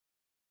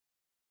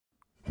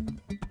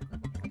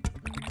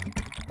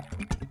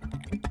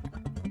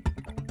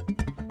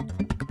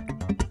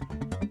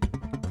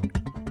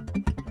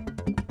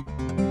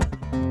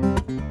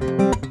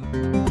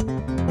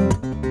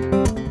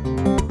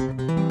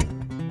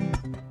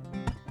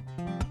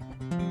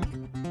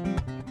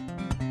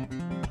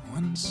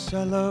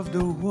Once I loved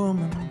a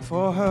woman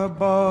for her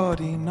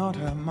body, not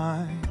her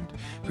mind.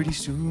 Pretty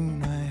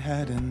soon I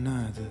had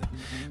another,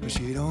 but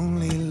she'd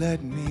only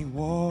let me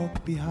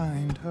walk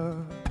behind her.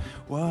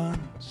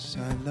 Once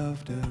I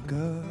loved a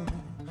girl.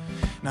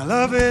 Now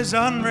love is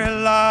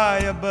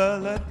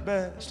unreliable at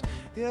best.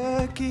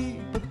 Yeah,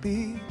 keep a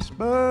piece,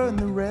 burn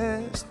the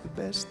rest. The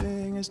best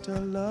thing is to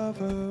love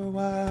her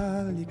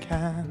while you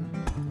can.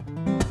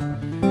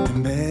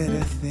 And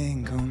better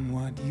think on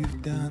what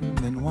you've done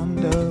than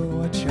wonder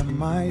what you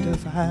might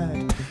have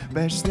had.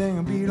 Best thing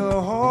would be to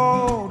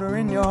hold her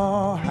in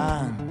your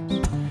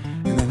hands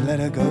and then let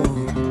her go.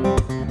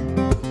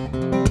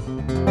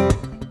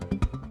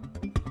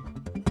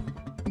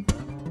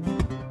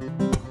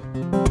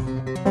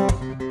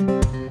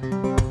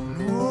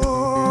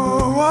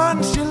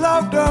 Once you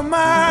loved a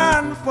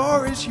man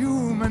for his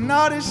humor,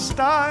 not his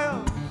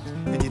style,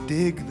 and you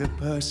dig the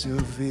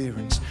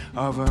perseverance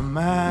of a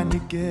man you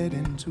get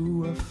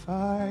into a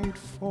fight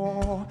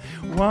for.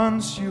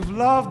 Once you've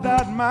loved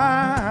that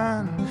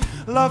man,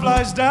 love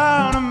lies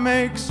down and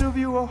makes of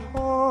you a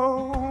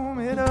home.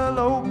 It'll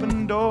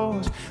open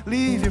doors,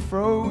 leave you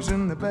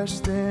frozen. The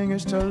best thing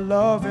is to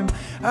love him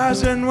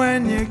as and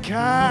when you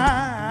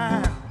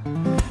can.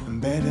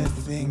 And better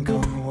think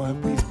on what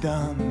we've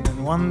done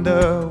than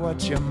wonder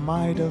what you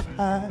might have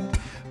had.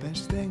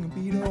 Best thing would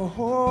be to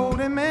hold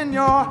him in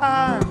your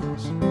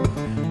hands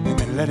and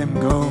then let him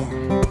go.